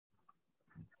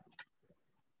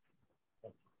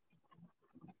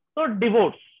তো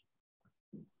ডিভোর্স,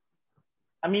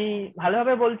 আমি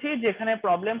ভালোভাবে বলছি, যেখানে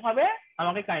প্রবলেম হবে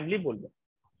আমাকে কাইন্ডলি বলবে।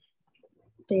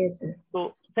 ঠিক আছে। তো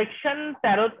section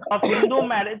 13 of Hindu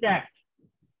marriage act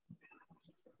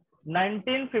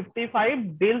 1955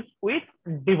 deals with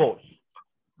divorce.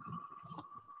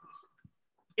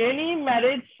 Any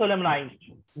marriage solemnized,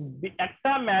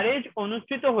 একটা ম্যারেজ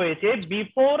অনুষ্ঠিত হয়েছে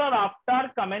before R after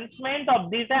commencement of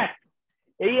this act,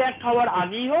 এই অ্যাক্ট হওয়ার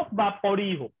আগেই হোক বা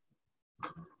পরেই হোক,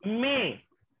 মে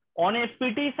on a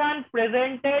petition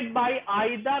presented by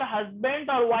either husband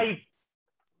or wife,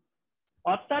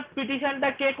 অর্থাৎ পিটিশনটা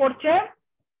কে করছে,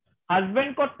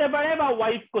 হাজবেন্ড করতে পারে বা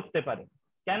ওয়াইফ করতে পারে।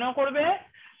 কেন করবে?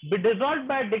 be dissolved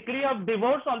by decree of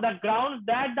divorce on the grounds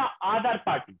that the other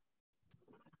party,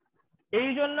 এই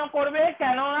জন্য করবে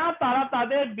কেননা তারা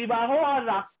তাদের বিবাহ আর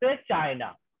রাখতে চায় না।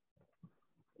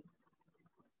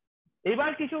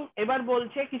 এবার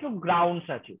বলছে কিছু গ্রাউন্ডস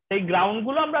আছে, সেই গ্রাউন্ড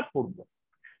গুলো আমরা পড়বো।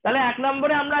 তাহলে 1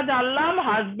 নম্বরে আমরা জানলাম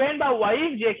হাজবেন্ড বা ওয়াইফ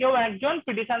যে কেউ একজন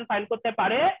পিটিশন ফাইল করতে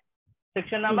পারে,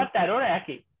 সেকশন নাম্বার 13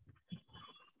 একই।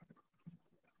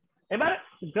 এবার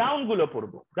গ্রাউন্ড গুলো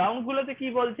পড়বো। গ্রাউন্ড গুলোতে কি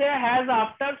বলছে? Has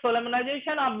after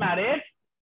সোলেমনাইজেশন of marriage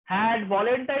had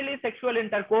voluntarily sexual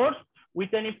intercourse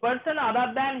with any person other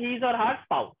than his or her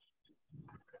spouse.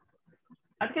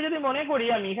 আজকে যদি মনে করি,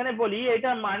 আমি এখানে বলি,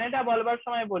 এটা মানেটা বলবার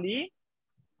সময় বলি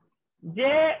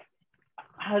যে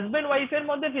হাজবেন্ড ওয়াইফের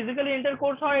মধ্যে ফিজিক্যালি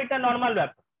ইন্টারকোর্স হয়, এটা নর্মাল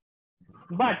ব্যাপার।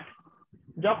 বাট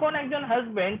যখন একজন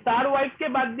হাজবেন্ড তার ওয়াইফকে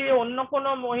বাদ দিয়ে অন্য কোনো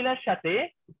মহিলার সাথে,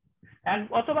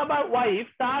 অথবা বা ওয়াইফ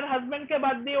তার হাজবেন্ডকে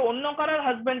বাদ দিয়ে অন্য কারোর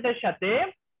হাজবেন্ডের সাথে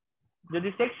যদি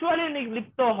সেক্সুয়ালি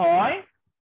লিপ্ত হয়,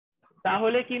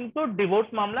 তাহলে কিন্তু ডিভোর্স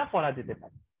মামলা করা যেতে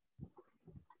পারে।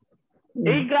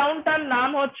 এই গ্রাউন্ডটার নাম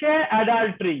হচ্ছে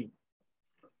অ্যাডাল্ট্রি।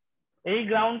 এই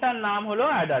গ্রাউন্ডটার নাম হলো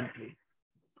অ্যাডাল্ট্রি,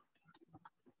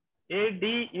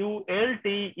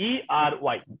 ADULTERY,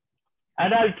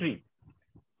 অ্যাডাল্ট্রি।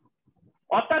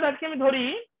 অর্থাৎ আজকে আমি ধরি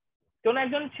কোন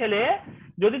একজন ছেলে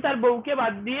যদি তার বউকে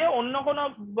বাদ দিয়ে অন্য কোনো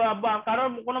কারোর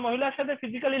কোনো মহিলার সাথে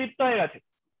ফিজিক্যালি লিপ্ত হয়ে গেছে,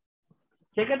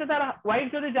 সেক্ষেত্রে তার ওয়াইফ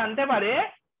যদি জানতে পারে,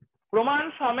 প্রমাণ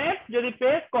সমেত যদি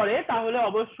পেশ করে, তাহলে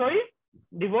অবশ্যই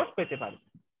ডিভোর্স পেতে পারে।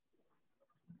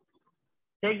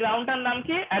 সেই গ্রাউন্ডটার নাম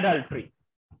কি? অ্যাডাল্ট্রি।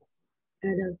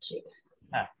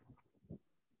 হ্যাঁ।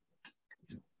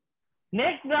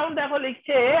 নেক্সট গ্রাউন্ড দেখো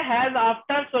লিখছে, has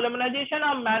after সোলেমনাইজেশন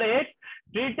of marriage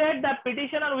treated the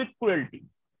petitioner with cruelty.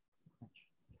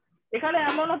 এখানে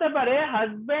এমন হতে পারে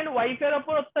হাজবেন্ড ওয়াইফের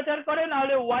ওপর অত্যাচার করে, না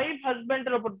হলে ওয়াইফ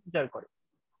হাজবেন্ডের ওপর অত্যাচার করে।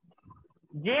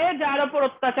 যে যার ওপর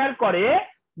অত্যাচার করে,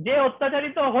 যে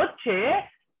অত্যাচারিত হচ্ছে,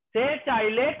 সে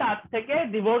চাইলে তার থেকে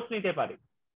ডিভোর্স নিতে পারে।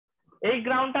 এই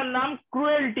গ্রাউন্ডটার নাম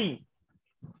ক্রুয়েলটি।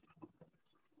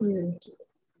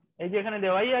 এই যে এখানে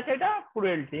দেওয়াই আছে, এটা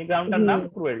ক্রুয়েলটি, এই গ্রাউন্ডটার নাম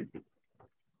cruelty.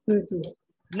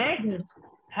 Next,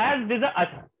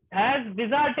 has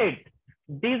deserted.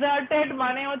 Deserted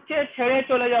মানে হচ্ছে ছেড়ে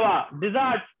চলে যাওয়া।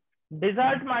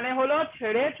 ডিজার্ট মানে হলো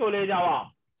ছেড়ে চলে যাওয়া।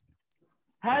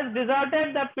 has deserted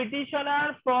the petitioner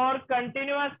for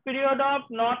continuous period of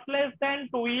not less than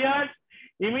 2 years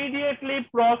immediately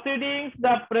preceding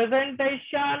the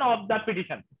presentation of the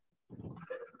petition.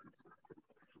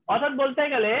 অর্থাৎ বলতে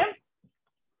গেলে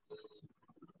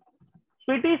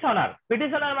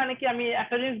পিটিশনার মানে কি, আমি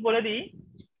একটা জিনিস বলে দিই,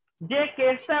 যে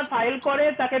কেসটা ফাইল করে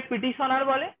তাকে পিটিশনার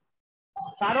বলে।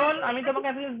 কারণ আমি তোমাকে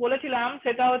একটা জিনিস বলেছিলাম,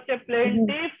 সেটা হচ্ছে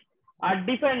প্লেন্টিফ আর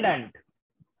ডিফেন্ডেন্ট।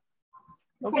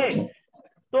 ওকে,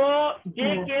 তো যে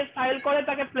কেস ফাইল করে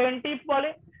তাকে প্লেন্টিফ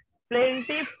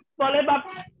বলে,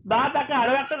 বা তাকে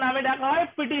আরো একটা নামে ডাকা হয়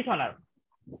পিটিশনার।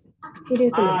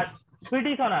 আর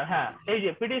পিটিশনার, হ্যাঁ, এই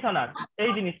যে পিটিশনার,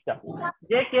 এই জিনিসটা,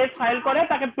 যে কেস ফাইল করে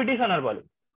তাকে পিটিশনার বলে,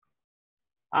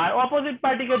 আর অপোজিট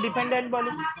পার্টিকে ডিফেন্ডেন্ট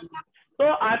বলে। তো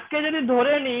আজকে যদি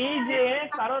ধরে নিই যে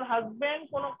কারোর হাজবেন্ড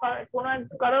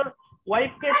কারোর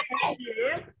ওয়াইফকে ছেড়ে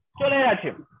চলে গেছে,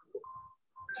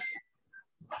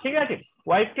 ঠিক আছে,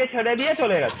 ওয়াইফকে ছেড়ে দিয়ে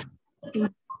চলে গেছে,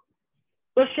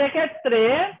 তো সেক্ষেত্রে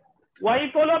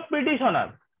ওয়াইফ হলো পিটিশনার,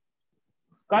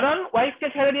 কারণ ওয়াইফকে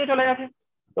ছেড়ে দিয়ে চলে গেছে।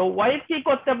 তো ওয়াইফ কি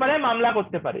করতে পারে? মামলা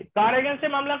করতে পারে। কার এগেনস্টে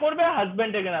মামলা করবে?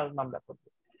 হাজবেন্ড এগেনস্টে মামলা করবে।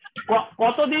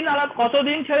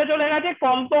 কতদিন ছেড়ে চলে গেছে?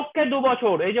 কমপক্ষে 2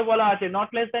 বছর। এই যে বলা আছে নট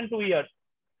লেস দেন 2 ইয়ার্স,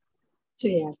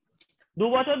 2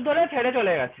 বছর ধরে ছেড়ে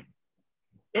চলে গেছে।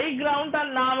 এই গ্রাউন্ডটার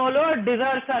নাম হলো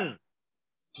ডিজার্শন,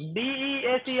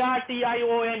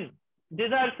 DESERTION,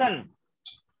 ডিজার্শন।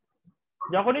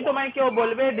 যখনই তোমায় কেউ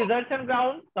বলবে ডিজার্শন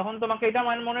গ্রাউন্ড, তখন তোমাকে এটা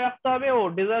মনে রাখতে হবে, ও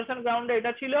ডিজার্শন গ্রাউন্ডে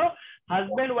এটা ছিল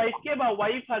হাজবেন্ড ওয়াইফকে বা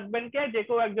ওয়াইফ হাজবেন্ডকে যে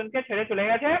কেউ একজনকে ছেড়ে চলে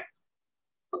গেছে,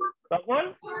 তখন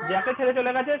যাকে ছেড়ে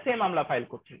চলে গেছে সে মামলা ফাইল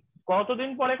করছে। কতদিন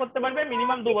পরে করতে পারবে?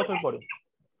 মিনিমাম 2 বছর পরে।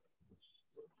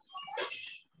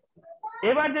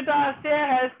 এবার যেটা আসছে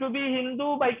has to B Hindu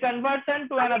by conversion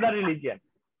to another religion.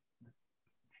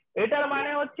 এটার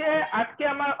মানে হচ্ছে আজকে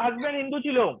আমার হাজবেন্ড হিন্দু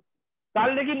ছিল, কাল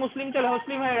দেখি মুসলিম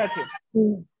হয়ে গেছে,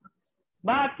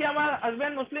 বা আজকে আমার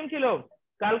হাজবেন্ড মুসলিম ছিল,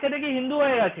 কালকে দেখি হিন্দু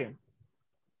হয়ে গেছে।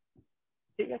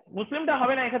 ঠিক আছে, মুসলিমটা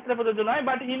হবে না এক্ষেত্রে প্রযোজ্য নয়,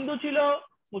 বাট হিন্দু ছিল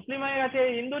মুসলিম হয়ে গেছে,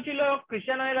 হিন্দু ছিল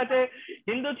খ্রিস্টান হয়ে গেছে,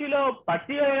 হিন্দু ছিল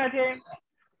পার্সি হয়ে গেছে।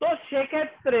 তো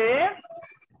সেক্ষেত্রে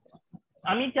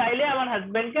আমি চাইলে আমার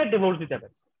হাজবেন্ডকে ডিভোর্স দিতে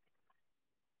পারি।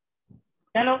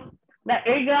 কেন না?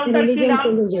 এই গ্রাউন্ডটার কি রিলিজিয়ান নাম?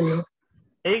 চেঞ্জের জন্য।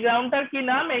 এই গ্রাউন্ডটার কি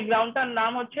নাম? এই গ্রাউন্ডটার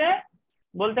নাম হচ্ছে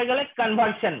বলতে গেলে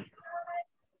কনভার্সন।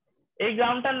 এই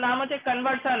গ্রাউন্ডটার নাম হচ্ছে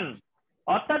কনভার্সন।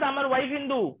 অর্থাৎ আমার ওয়াইফ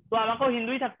হিন্দু, তো আমাকেও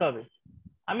হিন্দুই থাকতে হবে।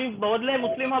 আমি বদলে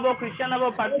মুসলিম হব, খ্রিস্টান হব,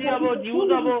 পার্সি হব, জিউস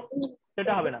হব,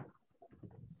 সেটা হবে না।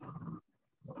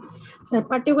 Sir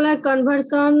particular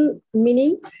conversion meaning?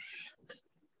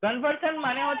 Conversion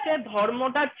মানে হচ্ছে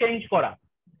ধর্মটা চেঞ্জ করা,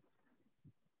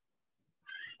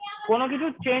 কোনো কিছু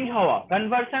চেঞ্জ হওয়া।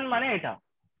 কনভার্সন মানে এটা।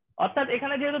 অর্থাৎ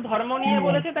এখানে যেহেতু ধর্ম নিয়ে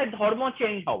বলেছে, তাই ধর্ম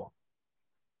চেঞ্জ হওয়া।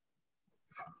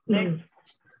 নেক্সট,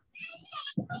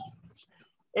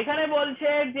 এখানে বলছে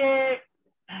যে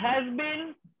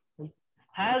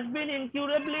has been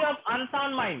incurably of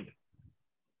unsound mind।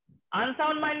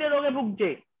 Unsound মাইন্ডের রোগে ভুগছে,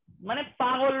 মানে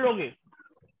পাগল রোগে।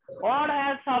 or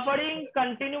has suffering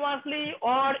continuously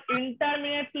or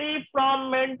intermittently from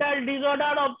mental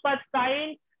disorder of such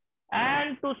kind and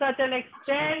to such an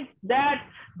extent that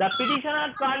the petitioner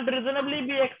can't reasonably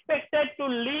be expected to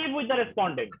live with the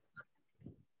respondent।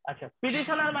 আচ্ছা,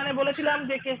 petitioner মানে বলেছিলাম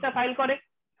যে কেসটা ফাইল করে,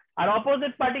 আর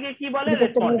opposite পার্টিকে কি বলে?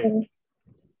 Respondent.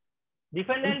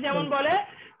 Defendant যেমন বলে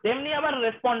তেমনি আবার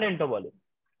রেসপন্ডেন্টও বলে।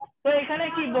 তো এখানে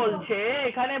কি বলছে?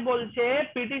 এখানে বলছে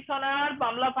পিটিশনার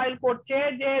মামলা ফাইল করছে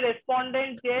যে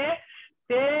রেসপন্ডেন্ট যে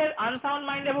সে আনসাউন্ড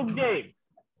মাইন্ডে ভুগছে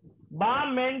বা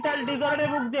মেন্টাল ডিসঅর্ডারে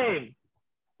ভুগছে।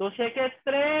 তো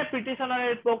সেক্ষেত্রে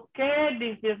পিটিশনারের পক্ষে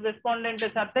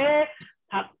রেসপন্ডেন্টের সাথে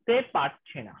থাকতে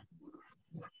পারছে না,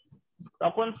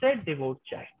 তখন সে ডিভোর্স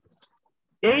চায়।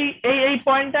 এই এই এই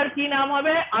পয়েন্টটার কি নাম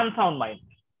হবে? Unsound mind.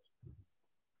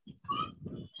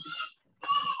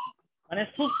 মানে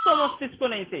সুস্থ মস্তিষ্ক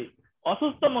নেই, সেই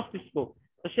অসুস্থ মস্তিষ্ক।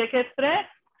 তো সেক্ষেত্রে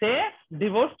সে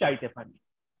ডিভোর্স চাইতে পারে।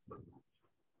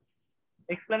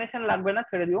 এক্সপ্লেনেশন লাগবে না,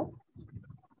 ছেড়ে দিও।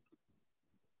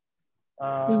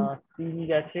 3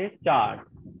 গেছে 4।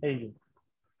 এই যে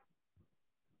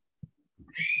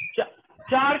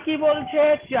 4 কি বলছে?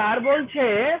 4 বলছে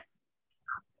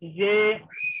যে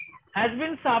has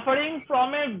been suffering from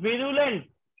a virulent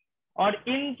or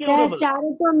sir incurable।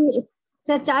 চারে তো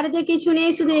স্যার চারেতে কিছু নেই,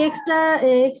 শুধু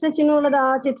এক্সট্রা চিহ্নগুলো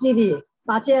দেওয়া আছে 3 দিয়ে।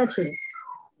 5-এ আছে।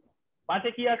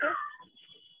 5-এ কি আছে?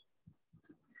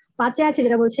 5-এ আছে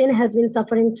যেটা বলছেন হ্যাজ বিন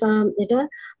সাফারিং ফ্রম এটা,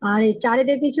 আর এই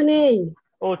চারেতে কিছু নেই।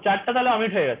 ও 4টা তাহলে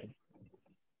অমিট হয়ে গেছে।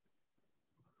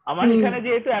 আমার এখানে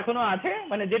যেহেতু এখনো আছে,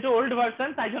 মানে যেটা ওল্ড ভার্সন,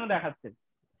 তাই জন্য দেখাচ্ছে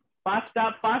 5টা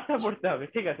পড়তে হবে।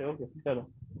 ঠিক আছে, ওকে, চলো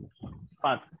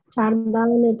 5। 4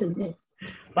 দাও নেই তো।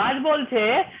 5 বলছে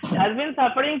has been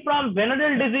suffering from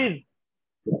venereal disease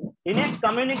in a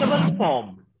communicable form।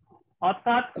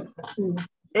 অর্থাৎ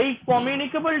এই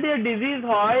কমিউনিকেবল যে ডিজিজ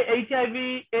হয়, এইচআইভি,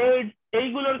 এইডস,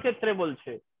 এইগুলোর ক্ষেত্রে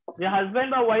বলছে যে হাজবেন্ড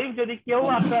বা ওয়াইফ যদি কেউ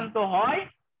আক্রান্ত হয়,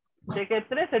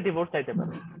 সেক্ষেত্রে সে ডিভোর্স চাইতে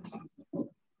পারে,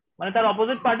 মানে তার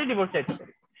অপোজিট পার্টি ডিভোর্স চাইতে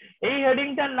পারে। এই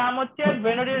হেডিংটার নাম হচ্ছে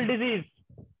venereal disease.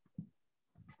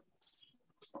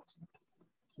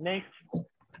 Next,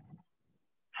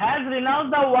 has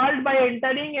renounced the world by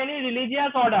entering any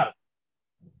religious order।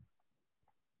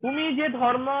 তুমি যে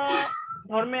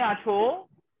ধর্মে আছো,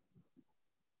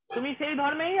 তুমি সেই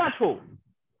ধর্মেই আছো,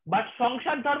 বাট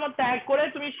সংসার ধর্ম ত্যাগ করে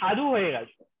তুমি সাধু হয়ে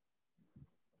গেছো।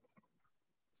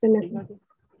 ঠিক আছে,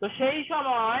 তো সেই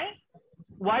সময়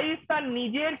ওয়াইফ তার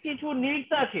নিজের কিছু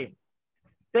নিডস আছে,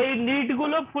 সেই নিড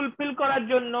গুলো ফুলফিল করার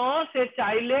জন্য সে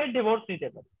চাইলে ডিভোর্স নিতে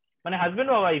পারে, মানে হাজবেন্ড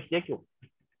বা ওয়াইফ যে কেউ।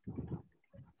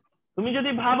 তুমি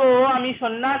যদি ভাবো আমি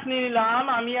সন্ন্যাস নিয়ে নিলাম,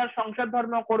 আমি আর সংসার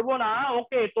ধর্ম করব না,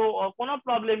 ওকে, তো কোনো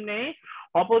প্রবলেম নেই,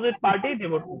 অপোজিট পার্টি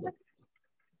ডিভোর্স নিতে।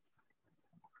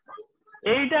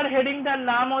 এইটার হেডিংটার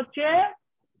নাম হচ্ছে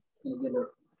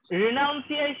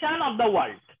রিনাউন্সিয়েশন অফ দ্য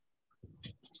ওয়ার্ল্ড।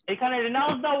 এখানে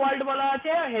রিনাউন্স দ্য ওয়ার্ল্ড বলা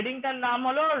আছে, হেডিংটার নাম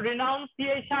হলো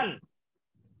renunciation,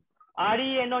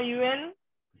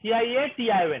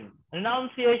 RENOUNCIATION,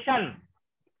 renunciation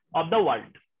of the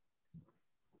world.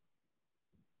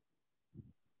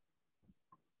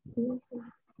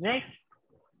 Next,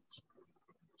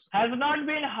 has not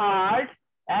been heard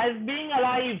as being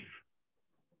alive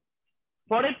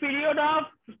for a period of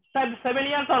 7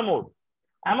 years or more।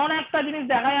 এমন একটা জিনিস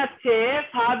দেখা যাচ্ছে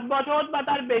 7 বছর বা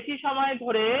তার বেশি সময়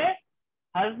ধরে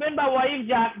হাজবেন্ড বা ওয়াইফ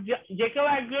যে কেউ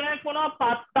একজনের কোনো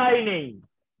পাত্তাই নেই,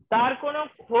 তার কোনো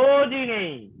খোঁজই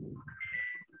নেই।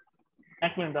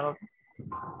 এক মিনিট দাঁড়াও।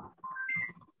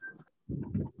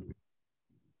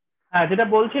 হ্যাঁ, যেটা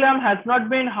বলছিলাম, has not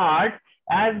been hard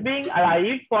as being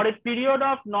alive for a period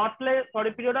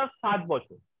of 7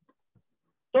 বছর।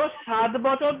 তো 7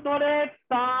 বছর ধরে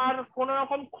তার কোন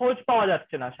রকম খোঁজ পাওয়া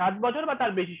যাচ্ছে না, 7 বছর বা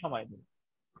তার বেশি সময় ধরে।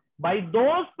 by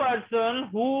those person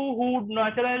who would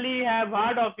naturally have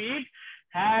heard of it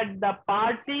had the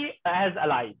party as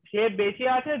alive। সে বেঁচে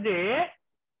আছে যে,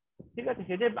 ঠিক আছে,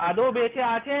 সে যে আদৌ বেঁচে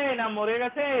আছে না মরে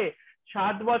গেছে,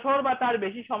 7 বছর বা তার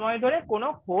বেশি সময় ধরে কোনো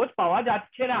খোঁজ পাওয়া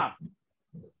যাচ্ছে না,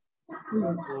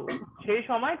 সেই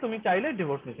সময় তুমি চাইলে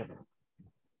ডিভোর্স নিতে পারো।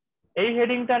 এই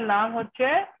হেডিংটার নাম হচ্ছে,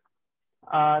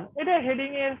 এটা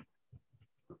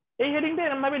এই হেডিংটা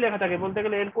এরকম ভাবেই লেখা থাকে, বলতে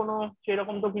গেলে এর কোনো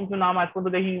সেরকম তো কিন্তু নাম আজ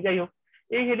পর্যন্ত দেখিনি। যাই হোক,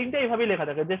 এই হেডিংটা এইভাবেই লেখা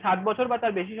থাকে যে 7 বছর বা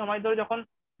তার বেশি সময় ধরে যখন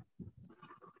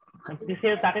সে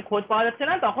তাকে খোঁজ পাওয়া যাচ্ছে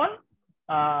না, তখন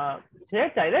সে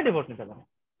চাইলে ডিভোর্স নিতে পারে।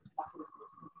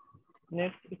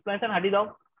 নেক্সট এক্সপ্লেনেশন হাঁটি দাও,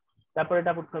 তারপর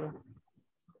এটা পড়তে হবে।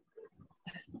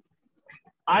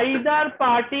 Either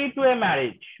party two a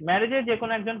marriage, ম্যারেজের যে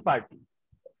কোনো একজন party,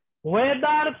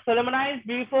 whether solemnized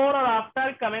before or after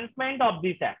commencement of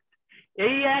this act।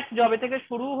 এই অ্যাক্ট যবে থেকে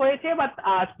শুরু হয়েছে বা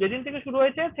যেদিন থেকে শুরু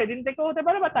হয়েছে সেদিন থেকেও হতে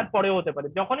পারে বা তারপরেও হতে পারে,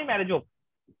 যখনই ম্যারেজ হোক।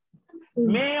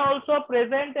 may also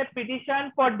present a petition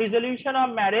for dissolution of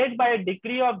marriage by a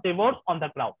decree of divorce on the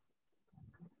ground।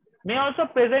 may also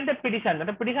present a petition,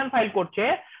 একটা পিটিশন ফাইল করছে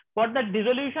for the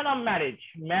dissolution of marriage,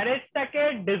 ম্যারেজটাকে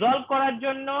dissolve করার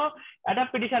জন্য একটা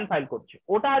petition file করছে।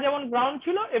 ওটা যেমন ground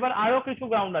ছিল, এবার আরো কিছু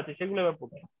গ্রাউন্ড আছে, সেগুলো এবার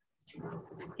পড়ছে।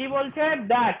 কি বলছে,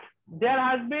 that there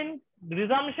has been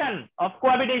resumption of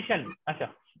cohabitation। আচ্ছা,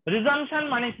 resumption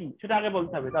মানে কি সেটা আগে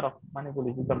বলতে হবে, তার মানে বলি।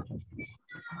 resumption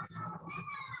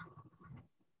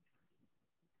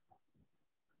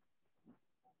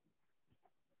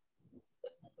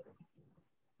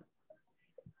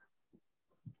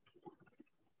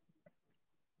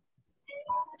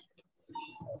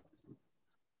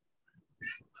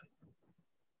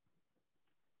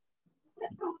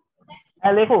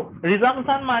হ্যাঁ লেখো।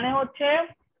 রিজাম্পশন মানে হচ্ছে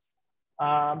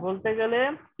বলতে গেলে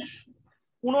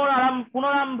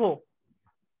পুনরারম্ভ,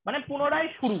 মানে পুনরায়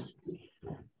শুরু।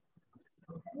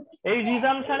 এই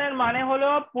রিজাম্পশনের মানে হলো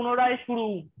পুনরায় শুরু।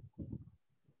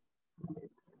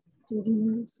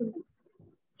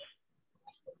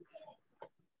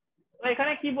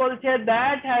 এখানে কি বলছে,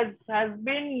 that has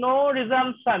been no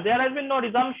resumption, there has been no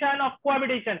resumption of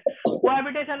cohabitation।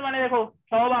 cohabitation মানে দেখো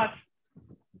সহবাস,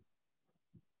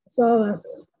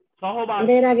 সহবাস।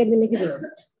 এর আগের দিন লিখে দিও।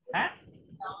 হ্যাঁ,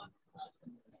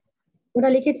 ওটা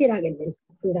লিখেছি এর আগের দিন।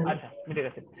 আচ্ছা ঠিক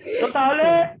আছে। তো তাহলে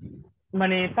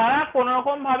মানে তারা কোন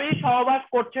রকম ভাবেই সহবাস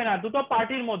করছে না দুটো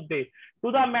পার্টির মধ্যে, to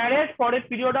the marriage for a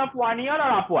period of 1 year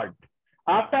or upward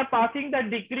after passing the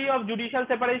decree of judicial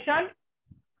separation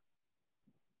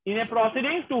in a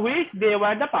proceedings to which they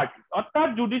were the party। অর্থাৎ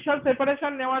জুডিশিয়াল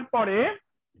সেপারেশন নেওয়ার পরে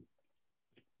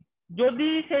যদি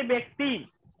সেই ব্যক্তি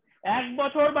 1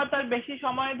 বছর বা তার বেশি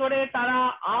সময় ধরে তারা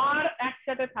আর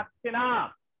একসাথে থাকছে না,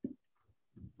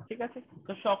 ঠিক আছে,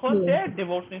 তো তখন সে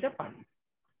ডিভোর্স নিতে পারে।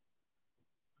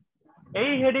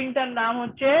 এই হেডিংটার নাম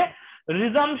হচ্ছে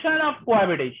রিজাম্পশন অফ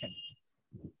কোহাবিটেশন।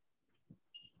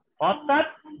 অর্থাৎ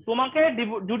তোমাকে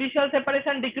জুডিশিয়াল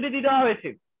সেপারেশন ডিক্রি দিয়ে দেওয়া হয়েছে,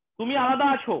 তুমি আলাদা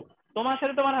আছো, তোমার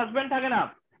সাথে তোমার হাজবেন্ড থাকে না,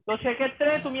 তো সেক্ষেত্রে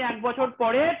তুমি 1 বছর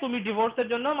পরে তুমি ডিভোর্সের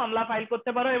জন্য মামলা ফাইল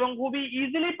করতে পারো এবং খুবই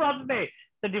ইজিলি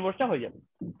প্রসেসে ডিভোর্সটা হয়ে যাবে।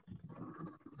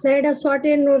 স্যার এটা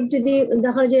শর্টের নোট যদি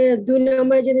দেখা যে 2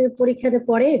 নম্বরে যদি পরীক্ষাতে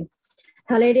পড়ে,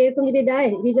 তাহলে এটা এরকম যদি দেয়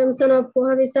রিজাম্পশন অফ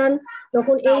কোহাবিটেশন,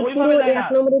 তখন এই পুরো 1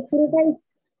 নম্বরে পুরোটাই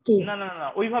কি? না না না,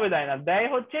 ওইভাবে দেয় না, দেয়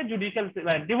হচ্ছে judicial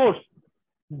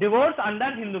divorce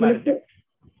under Hindu marriage.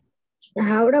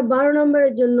 হ্যাঁ, ওটা 12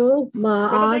 নম্বরের জন্য বা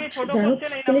 8, ছোট যাই হোক,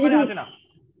 কোশ্চেন এই কিন্তু নম্বরে যদি আসে না,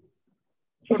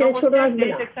 এখানে ছোট আসবে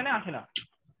এই না, সেকশনে আসে না।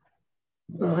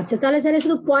 আচ্ছা তাহলে স্যার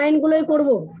শুধু পয়েন্ট গুলোই করব।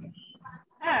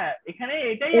 হ্যাঁ, এখানে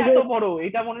এটাই এত বড়,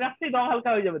 এটা মনে রাখতেই দম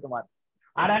হালকা হয়ে যাবে তোমার।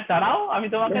 আর দাঁড়াও, আমি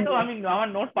তোমাকে তো আমি আমার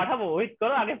নোট পাঠাবো, ওয়েট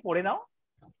করো, আগে পড়ে নাও,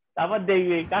 তারপর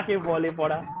দেখবে কাকে বলে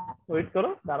পড়া। ওয়েট করো,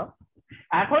 দাঁড়াও।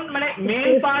 এখন মানে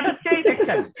মেইন পার্ট হচ্ছে এই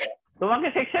সেকশন, তোমাকে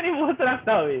সেকশনই মুখস্থ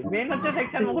রাখতে হবে, মেইন হচ্ছে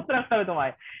সেকশন মুখস্থ রাখতে হবে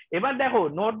তোমায়। এবার দেখো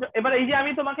নোট, এবার এই যে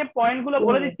আমি তোমাকে পয়েন্ট গুলো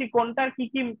বলে দিচ্ছি কোনটার কি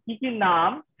কি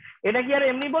নাম, এটা কি আর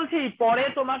এমনি বলছি, পরে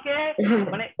তোমাকে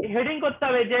মানে হেডিং করতে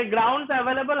হবে যে গ্রাউন্ডস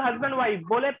অ্যাভেলেবল হাজবেন্ড ওয়াইফ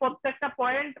বলে প্রত্যেকটা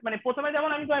পয়েন্ট, মানে প্রথমে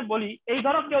যেমন আমি তোমায় বলি, এই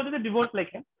ধরো কেউ যদি ডিভোর্স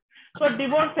লেখে, তো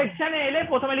ডিভোর্স সেকশনে এলে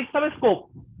প্রথমে লিখতে হবে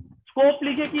স্কোপ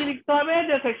লিখে কি লিখতে হবে,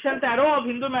 যে section 13 of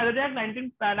Hindu marriage act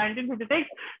 1956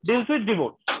 deals with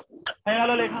divorce. হয়ে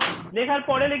গেল লেখা। লেখার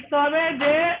পরে লিখতে হবে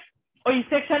যে ওই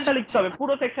সেকশনটা লিখতে হবে,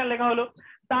 পুরো সেকশন লেখা হলো।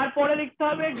 তারপরে লিখতে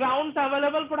হবে grounds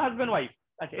available for husband wife.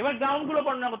 আচ্ছা, এবার গ্রাউন্ড গুলো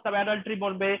বর্ণনা করতে হবে, অ্যাডাল্টারি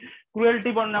বলবে,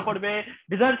 ক্রুয়েলটি বর্ণনা করবে,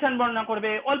 ডিজার্শন বর্ণনা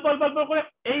করবে, অল্প অল্প অল্প করে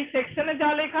এই সেকশনে যা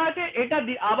লেখা আছে এটা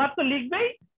আবার তো লিখবেই,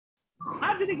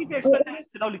 আর যদি কিছু এক্সট্রা চাই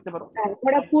সেটাও লিখতে পারো।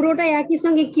 ওরা পুরোটাই একই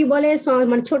সঙ্গে কি বলে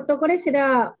মানে ছোট্ট করে সেটা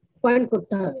পয়েন্ট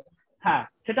করতে হবে। হ্যাঁ,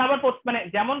 সেটা আবার মানে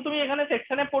যেমন তুমি এখানে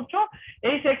সেকশনে পড়ছো,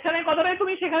 এই সেকশনের কথাটাই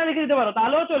তুমি সেখানে লিখে দিতে পারো,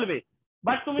 তাহলেও চলবে।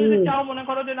 বাট তুমি যদি চাও, মনে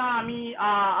করো যে না আমি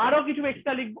আরো কিছু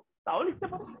এক্সট্রা লিখবো, তাও লিখতে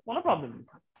পারো, কোনো প্রবলেম নেই।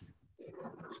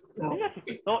 ঠিক আছে,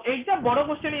 তো এইটা বড়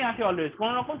কোশ্চেনই আসে অলওয়েজ,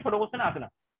 কোনো রকম ছোট কোশ্চেন আসে না।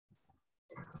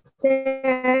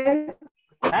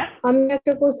 হ্যাঁ, আমি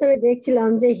একটা কোশ্চেনে দেখছিলাম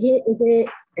যে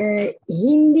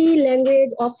হিন্দি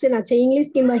ল্যাঙ্গুয়েজ অপশন আছে, ইংলিশ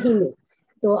কিংবা হিন্দি।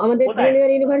 তো আমাদের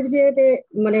ব্রেনিয়ার ইউনিভার্সিটিতে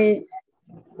মানে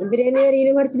ব্রেনিয়ার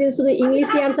ইউনিভার্সিটিতে শুধু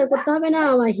ইংলিশই অ্যানসার করতে হবে না,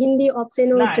 হিন্দি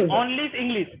অপশনও চলবে? অনলি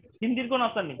ইংলিশ, হিন্দির কোনো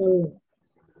অপশন নেই।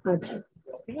 আচ্ছা,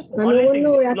 ঠিক আছে, আমি অন্য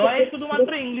লয়ে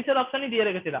শুধুমাত্র ইংলিশের অপশনই দিয়ে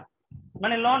রেখেছে,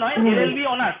 মানে ল নয়, এলএলবি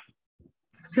অনার্স।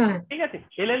 হ্যাঁ, ঠিক আছে,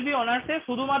 এলএলবি অনার্সে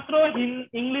শুধুমাত্র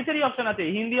ইংলিশেরই অপশন আছে,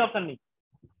 হিন্দি অপশন নেই।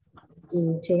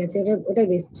 ঠিক আছে, ওটা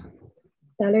বেস্ট,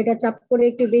 তাহলে এটা চাপ করে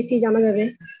একটু বেশি জানা যাবে।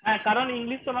 হ্যাঁ, কারণ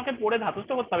ইংলিশ তোমাকে পড়ে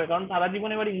ধাতস্থ করতে হবে, কারণ সারা জীবন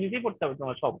এবার ইংলিশই পড়তে হবে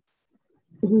তোমার সব।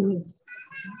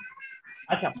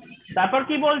 আচ্ছা, তারপর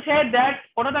কি বলছে দেখ,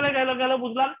 ওটা তাহলে গেল গেল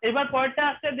বুঝলাম। এবার পরেরটা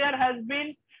আসছে, there has been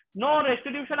no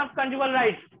restitution of conjugal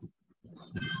rights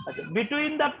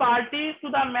between the parties to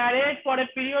the marriage for a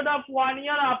period of 1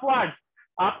 year upwards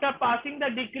after passing the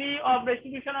decree of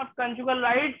restitution of conjugal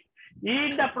rights in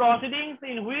the proceedings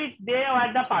in which they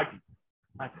were the party.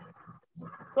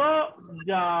 তো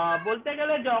বলতে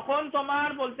গেলে যখন তোমার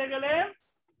বলতে গেলে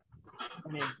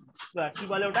কি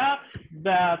বলে ওটা,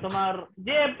 তোমার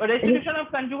যে রেস্টিটিউশন অফ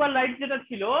কনজুগাল রাইটস যেটা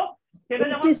ছিল সেটা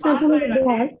যখন পাস হয়ে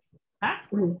গেছে। হ্যাঁ,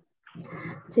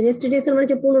 রেস্টিটিউশন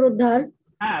মানে পুনরুদ্ধার।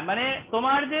 হ্যাঁ, মানে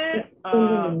তোমার যে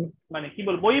মানে কি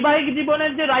বল, বৈবাহিক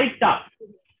জীবনের যে রাইটটা,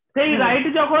 সেই রাইট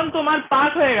যখন তোমার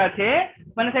পাস হয়ে গেছে,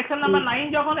 মানে সেকশন নাম্বার 9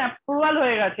 যখন অ্যাপ্রুভাল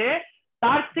হয়ে গেছে,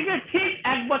 তার থেকে ঠিক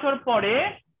 1 বছর পরে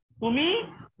তুমি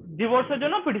ডিভোর্সের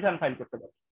জন্য পিটিশন ফাইল করতে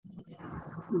পারো।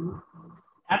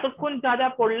 এতক্ষণ যা যা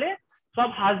পড়লে সব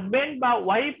হাজবেন্ড বা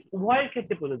ওয়াইফ উভয়ের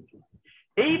ক্ষেত্রে প্রযোজ্য।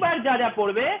 এইবার যা যা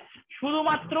পড়বে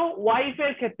শুধুমাত্র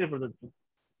ওয়াইফের ক্ষেত্রে প্রযোজ্য।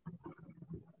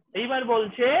 এইবার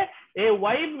বলছে, a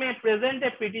wife may present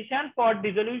a petition for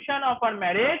dissolution of her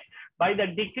marriage by the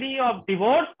decree of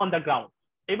divorce on the ground.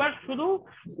 এবার শুধু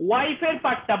ওয়াইফের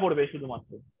পার্টটা পড়বে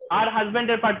শুধুমাত্র, আর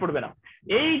হাজবেন্ডের পার্ট পড়বে না।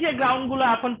 এই যে গ্রাউন্ড গুলো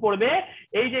এখন পড়বে,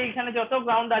 এই যে এখানে যত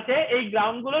গ্রাউন্ড আছে, এই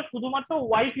গ্রাউন্ড গুলো শুধুমাত্র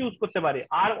ওয়াইফ ইউজ করতে পারে,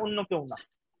 আর অন্য কেউ না।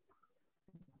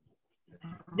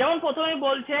 যেমন প্রথমেই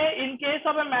বলছে, in case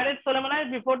of a marriage সোলেমনাইজ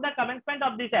before the commencement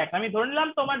of this act. আমি ধরে নিলাম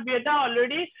তোমার বিয়েটা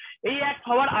অলরেডি এই অ্যাক্ট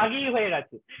হওয়ার আগেই হয়ে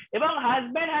গেছে, এবং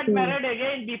husband had married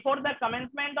again before the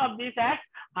commencement of this act.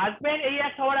 Husband এই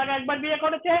অ্যাক্ট হওয়ার আগে একবার বিয়ে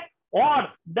করেছে, or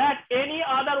that any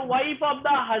other wife of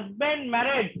the husband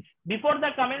married before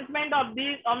the commencement of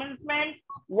this commencement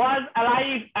was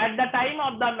alive at the time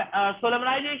of the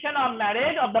solemnization of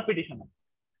marriage of the petitioner.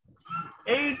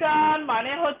 এইটার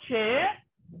মানে হচ্ছে,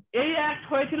 এই অ্যাক্ট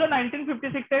হয়েছিল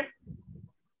 1956 এ,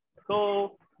 তো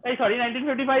এই সরি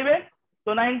 1955 এ। তো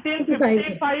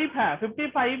 1955, হ্যাঁ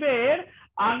 55 এর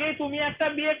আগে তুমি একটা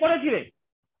বিয়ে করেছিলে,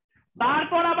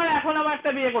 তারপর আবার এখন আবার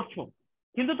একটা বিয়ে করছো,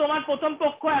 কিন্তু তোমার প্রথম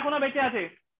পক্ষ এখনো বেঁচে আছে,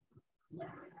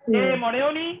 সে মরেও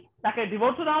নি, তাকে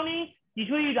ডিভোর্সও দাওনি,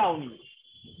 কিছুই দাওনি।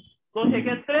 তো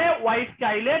সেক্ষেত্রে ওয়াইফ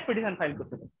চাইলে পিটিশন ফাইল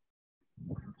করতে পারে।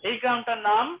 এই গ্রাউন্ডটার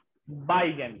নাম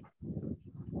bigamy,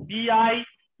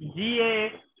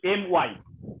 BIGAMY,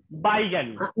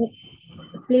 bigamy.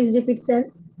 Please repeat sir.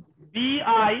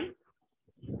 BIGAMY,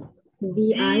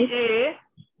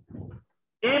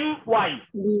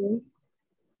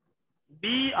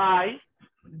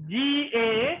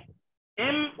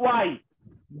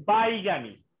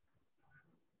 BIGAMY,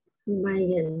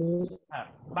 bigamy. হ্যাঁ,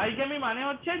 বাইগ্যামি মানে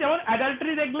হচ্ছে যেমন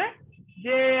অ্যাডাল্টারি দেখলে,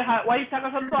 যে ওয়াইফ থাকা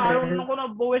সত্ত্বেও আর অন্য কোনো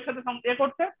বউয়ের সাথে এ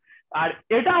করতে, আর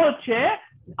এটা হচ্ছে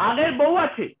আগের বউ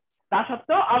আছে তা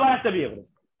সত্ত্বেও আবার একটা বিয়ে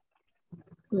করেছে,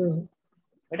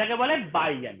 এটাকে বলে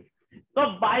বাইগ্যামি। তো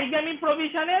বাইগ্যামি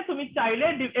প্রভিশনে তুমি চাইলে,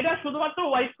 এটা শুধুমাত্র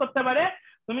ওয়াইফ করতে পারে,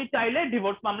 তুমি চাইলে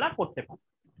ডিভোর্স মামলা করতে পারো।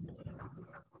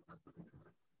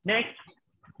 Next,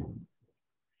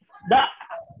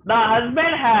 the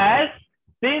husband has,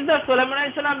 since the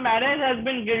solemnization of marriage, has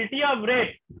been guilty of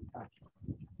rape.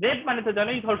 Rape মানে তো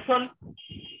জানোই ধর্ষণ।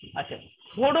 আচ্ছা,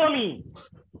 সোডোমি,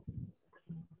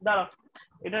 দাঁড়াও,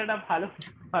 এটা একটা ভালো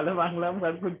ভালো বাংলা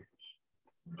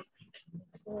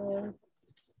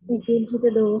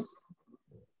দোষ,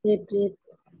 rape rape,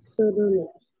 sodomy,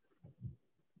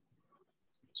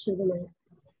 sodomy,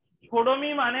 sodomy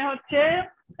মানে হচ্ছে,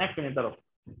 এক মিনিট ধরো,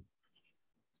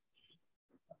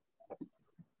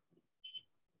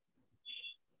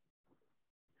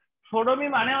 সোডোমি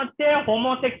মানে হচ্ছে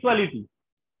হোমোসেক্সুয়ালিটি,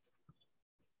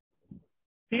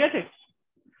 ঠিক আছে?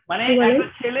 মানে কি বলেন?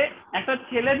 একটা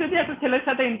ছেলে যদি একটা ছেলের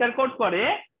সাথে ইন্টারকোর্স করে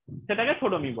সেটাকে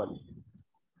সোডোমি বলে।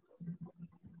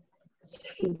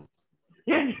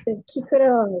 ঠিক আছে? স্যার কি করে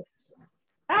হবে?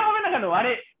 হ্যাঁ হবে না কেন?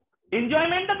 আরে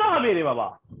এনজয়মেন্টটা তো হবে রে বাবা,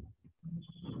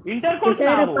 ইন্টারকোর্স স্যার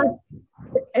না এটা হবো।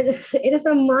 এটা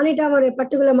স্যার মানেটা মানে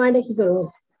পার্টিকুলার মানেটা কি করবো?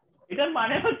 এটার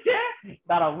মানে হচ্ছে,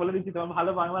 দাঁড়াও বলে দিচ্ছি তোমার,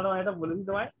 ভালো বাংলার মানেটা বলে দিচ্ছি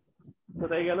তোমায়।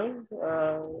 কোথায় গেল?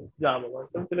 যা বাবা,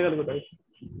 তুমি চলে গেল কোথায়?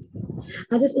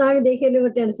 আচ্ছা স্যার আমি দেখে নেবো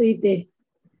ট্রান্সলেটে,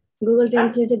 গুগল হ্যাঁ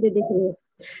ট্রান্সলেটে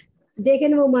দেখে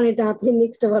নেবো মানেটা, আপনি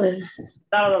নেক্সট বলেন।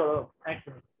 দাঁড়াও দাঁড়াও দাঁড়াও, এক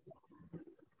মিনিট।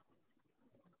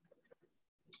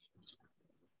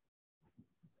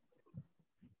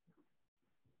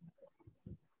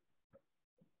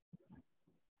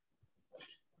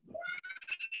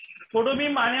 সোডোমি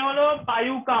মানে হলো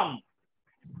পায়ুকাম,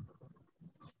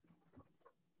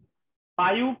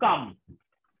 পায়ুকাম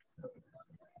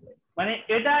মানে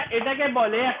এটাকে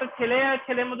বলে একটা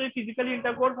ছেলের মধ্যে ফিজিক্যালি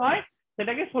ইন্টারকোর্স হয়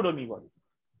সেটাকে সোডোমি বলে।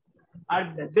 আর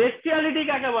বেস্টিয়ালিটি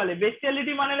কাকে বলে?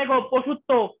 বেস্টিয়ালিটি মানে লেখো পশুত্ব।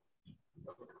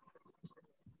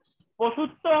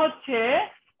 পশুত্ব হচ্ছে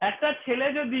একটা ছেলে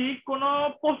যদি কোনো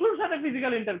পশুর সাথে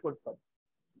ফিজিক্যাল ইন্টারকোর্স করে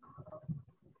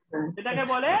সেটাকে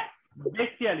বলে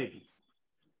বেস্টিয়ালিটি।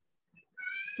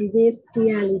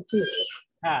 বেস্টিয়ালিটি।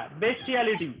 হ্যাঁ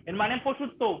বেস্টিয়ালিটি এর মানে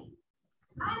পশুত্ব।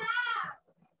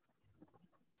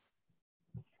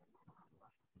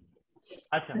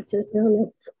 আচ্ছা আচ্ছা তাহলে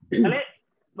তাহলে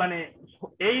মানে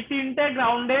এই তিনটে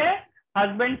গ্রাউন্ডে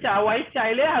হাজবেন্ড ওয়াইফ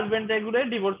চাইলে হাজবেন্ড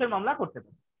রেগুলার ডিভোর্সের মামলা করতে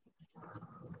পারে।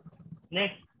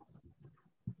 Next,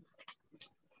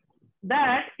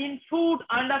 that ensued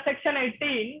under section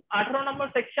 18 number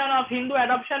section of Hindu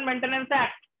Adoption Maintenance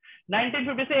Act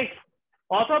 1956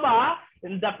 অথবা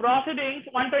the proceedings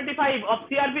 125 of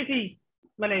CRPC,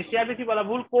 মানে সিআরপিসি বলা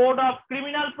ভুল, কোড অফ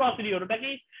ক্রিমিনাল প্রসিডিওর, ওটা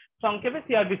কি সংক্ষেপে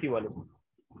সিআরপিসি বলে।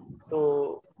 তো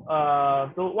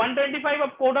 125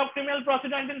 of Code of Criminal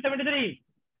Procedure 1973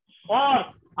 or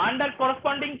under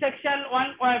corresponding section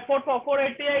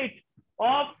 488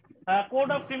 of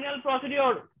Code of Criminal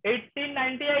Procedure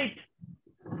 1898,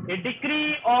 a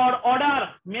decree or order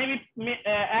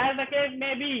as the case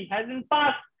may be, has been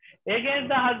passed against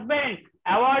the husband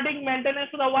awarding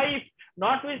maintenance to the wife,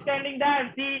 notwithstanding that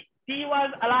she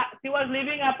was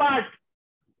living apart।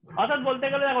 অর্থাৎ বলতে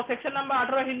গেলে দেখো section number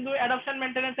 18 Hindu adoption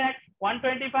maintenance act,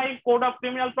 125 code of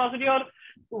criminal procedure,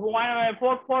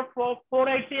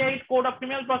 488 code of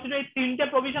criminal procedure, এই তিনটে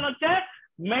provision হচ্ছে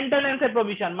মেইনটেনেন্সের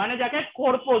provision, মানে যাকে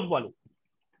corps বলে।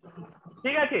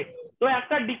 ঠিক আছে? তো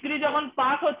একটা ডিগ্রি যখন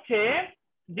পাস হচ্ছে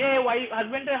যে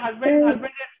হাজবেন্ডের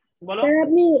বলো।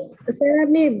 স্যার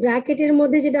আপনি ব্র্যাকেটের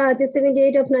মধ্যে যেটা আছে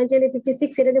 78 অফ 1956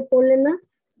 সেটা যে পড়লেন না?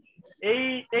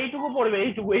 এইটুকু পড়বে,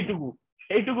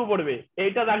 এইটুকু পড়বে,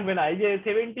 এইটা রাখবে না। এই যে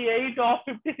 78 অফ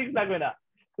 56 রাখবে না,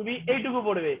 তুমি এইটুকু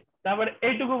পড়বে, তারপরে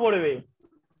এইটুকু পড়বে,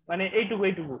 মানে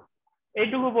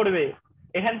এইটুকু পড়বে,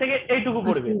 এখান থেকে এইটুকু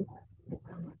পড়বে।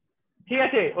 ঠিক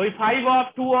আছে? ওই 5 অফ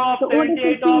 2 অফ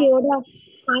 78 অফ, ওটা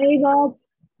 5 অফ,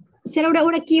 স্যার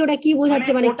ওটা কি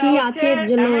বোঝাচ্ছে, মানে কি আছে এর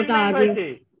জন্য ওটা যে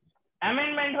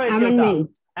অ্যামেন্ডমেন্ট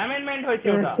হয়েছে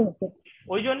ওটা,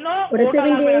 ওই জন্য ওটা ওটা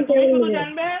লাগবে না। 78 তুমি শুধু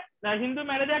জানবে Hindu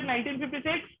marriage act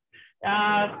 1956,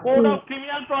 code of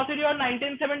criminal procedure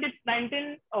 1919,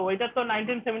 এটা তো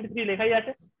 1973 লেখাই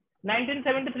আছে,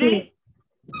 1973।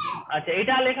 আচ্ছা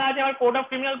এটা লেখা আছে আবার কোড অফ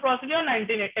ক্রিমিনাল প্রসিডিওর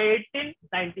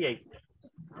 1898।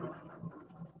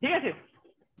 ঠিক আছে?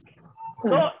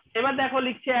 তো এবার দেখো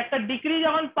লিখছে একটা ডিক্রি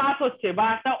যখন পাস হচ্ছে বা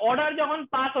একটা অর্ডার যখন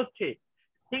পাস হচ্ছে,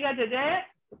 ঠিক আছে, যে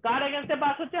কার এগেনস্টে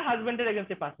পাস হচ্ছে? হাজবেন্ডের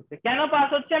এগেনস্টে পাস হচ্ছে। কেন পাস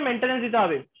হচ্ছে? মেইনটেনেন্স দিতে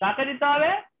হবে। কাকে দিতে হবে?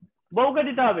 বউকে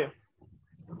দিতে হবে।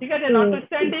 ঠিক আছে?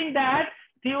 নটওয়েথস্ট্যান্ডিং that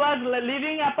she was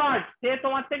living apart, সে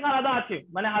তোমার থেকে আলাদা আছে,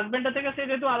 মানে হাজবেন্ডের থেকে সে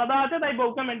যেহেতু আলাদা আছে তাই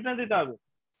বউকে মেইনটেনেন্স দিতে হবে।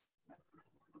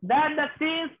 that the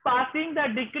since passing the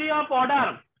decree of order,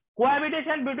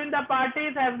 cohabitation between the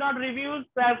parties has not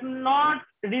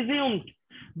resumed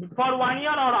for 1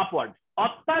 year or upward।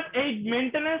 অর্থাৎ এই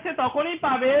মেইনটেনেন্স তখনই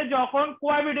পাবে যখন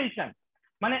কোহাবিটেশন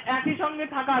মানে একই সঙ্গে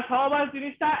থাকা, সহবাস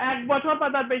জিনিসটা 1 বছর বা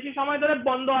তার বেশি সময় ধরে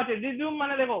বন্ধ আছে। রিজিউম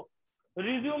মানে দেখো,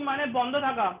 রিজিউম মানে বন্ধ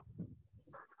থাকা।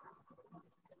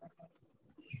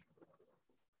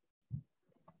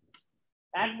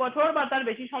 1 বছর বা তার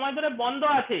বেশি সময় ধরে বন্ধ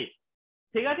আছে,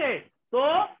 ঠিক আছে, তো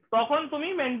তখন তুমি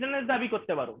মেইনটেনেন্স দাবি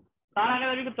করতে পারো, তার আগে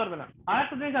দাবি করতে পারবে না। আর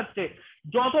একটা জিনিস আছে,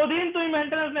 যতদিন তুমি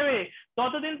মেইনটেনেন্স নেবে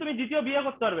ততদিন তুমি দ্বিতীয় বিয়ে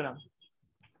করতে পারবে না।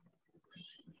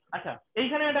 আচ্ছা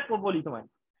এইখানে এটা বলি তোমায়,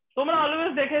 তোমরা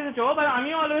অলওয়েজ দেখে এসেছো বা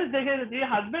আমিও অলওয়েজ দেখে এসেছি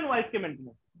হাজবেন্ড ওয়াইফকে মেনটেন,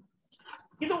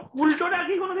 কিন্তু উল্টোটা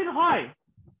কি কোনোদিন হয়?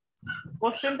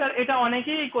 কোশ্চেনটা এটা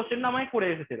অনেকেই এই কোশ্চেনটা আমায় করে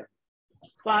এসেছিল,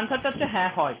 তো আনসারটা হচ্ছে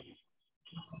হ্যাঁ হয়।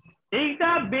 এইটা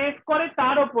বেস করে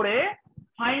তার উপরে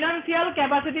ফাইন্যান্সিয়াল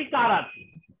ক্যাপাসিটি কার আছে,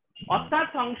 অর্থাৎ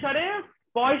সংসারে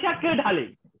পয়সা কে ঢালে।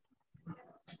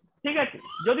 ঠিক আছে,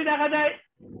 যদি দেখা যায়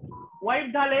ওয়াইফ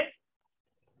ঢালে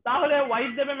তাহলে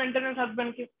ওয়াইফ দেবে মেনটেনেন্স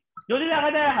হাজবেন্ডকে, যদি দেখা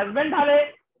যায় হাজবেন্ড ঢালে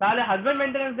তাহলে হাজবেন্ড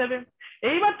মেনটেনেন্স দেবে।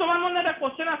 এইবার তোমার মধ্যে একটা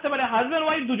কোশ্চেন আসতে পারে, হাজবেন্ড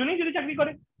ওয়াইফ দুজনেই যদি চাকরি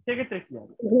করে সেক্ষেত্রে কি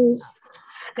হবে?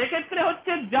 সেক্ষেত্রে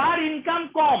হচ্ছে যার ইনকাম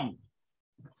কম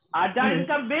আর যার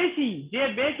ইনকাম বেশি, যে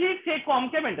বেশি সে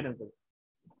কমকে মেনটেনেন্স দেবে।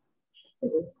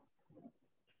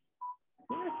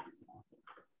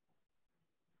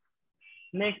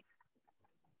 নেক্সট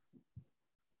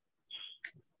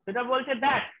সেটা বলছে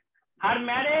that her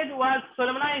marriage was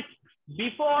solemnized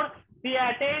before she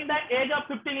attained the age of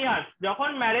 15 years। যখন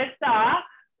ম্যারেজটা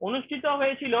অনুষ্ঠিত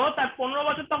হয়েছিল তার 15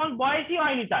 বছর তখন বয়সই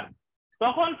হয়নি তার,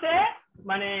 তখন সে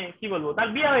মানে কি বলবো তার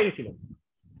বিয়ে হয়ে গেছিল।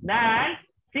 then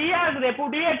she has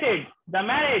repudiated the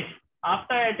marriage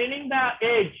after attaining the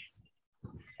age।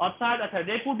 অর্থাৎ আচ্ছা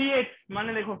repudiate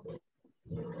মানে দেখো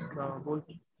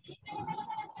বলছি,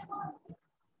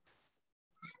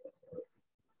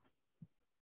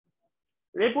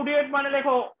 রেপুডিয়েট মানে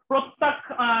দেখো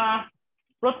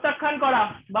প্রত্যাখ্যান করা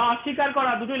বা অস্বীকার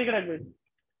করা, দুটোই লিখে রাখবে।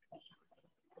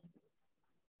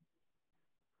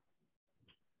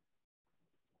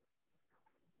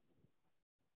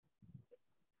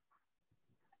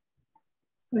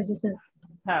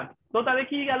 হ্যাঁ, তো তাহলে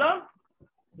কি গেল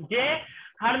যে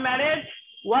her marriage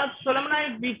was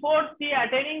solemnized before she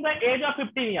attaining the age of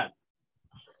 15 years।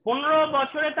 15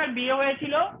 বছরে তার বিয়ে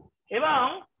হয়েছিল এবং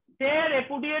সে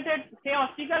রেপুডিয়েটেড, সে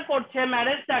অস্বীকার করছে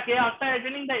ম্যারেজটাকে after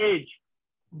attaining the age,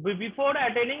 before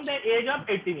attaining the age of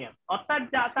 18 years. অর্থাৎ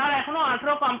তার এখনো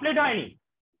 18 কমপ্লিট হয়নি,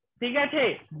 ঠিক আছে,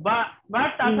 বা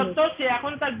তা সত্ত্বেও সে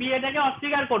এখন তার বিয়েটাকে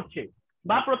অস্বীকার করছে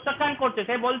বা প্রত্যাখ্যান করছে,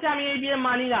 সে বলছে আমি এই বিয়ে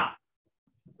মানি না,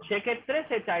 সেক্ষেত্রে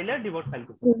সে চাইলে ডিভোর্স ফাইল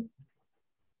করতে পারে।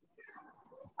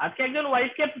 আজকে একজন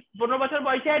ওয়াইফকে 15 বছর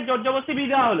বয়সে জোর জবরদস্তি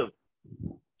বিয়ে দেওয়া হলো,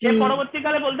 সে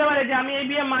পরবর্তীকালে বলতে পারে যে আমি এই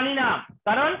বিয়ে মানি না,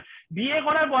 কারণ বিয়ে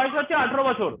করার বয়স হচ্ছে 18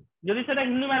 বছর যদি সেটা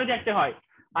হিন্দু ম্যারেজ অ্যাক্টে হয়,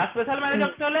 আর স্পেশাল ম্যারেজ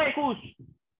অ্যাক্টে হলে 21।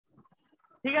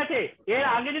 ঠিক আছে, এর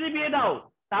আগে যদি বিয়ে দাও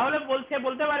তাহলে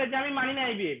বলতে পারে যে আমি মানি না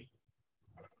এই বিয়ে,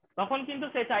 তখন কিন্তু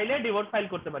সে চাইলে ডিভোর্স ফাইল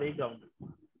করতে পারে এই গ্রাউন্ডে।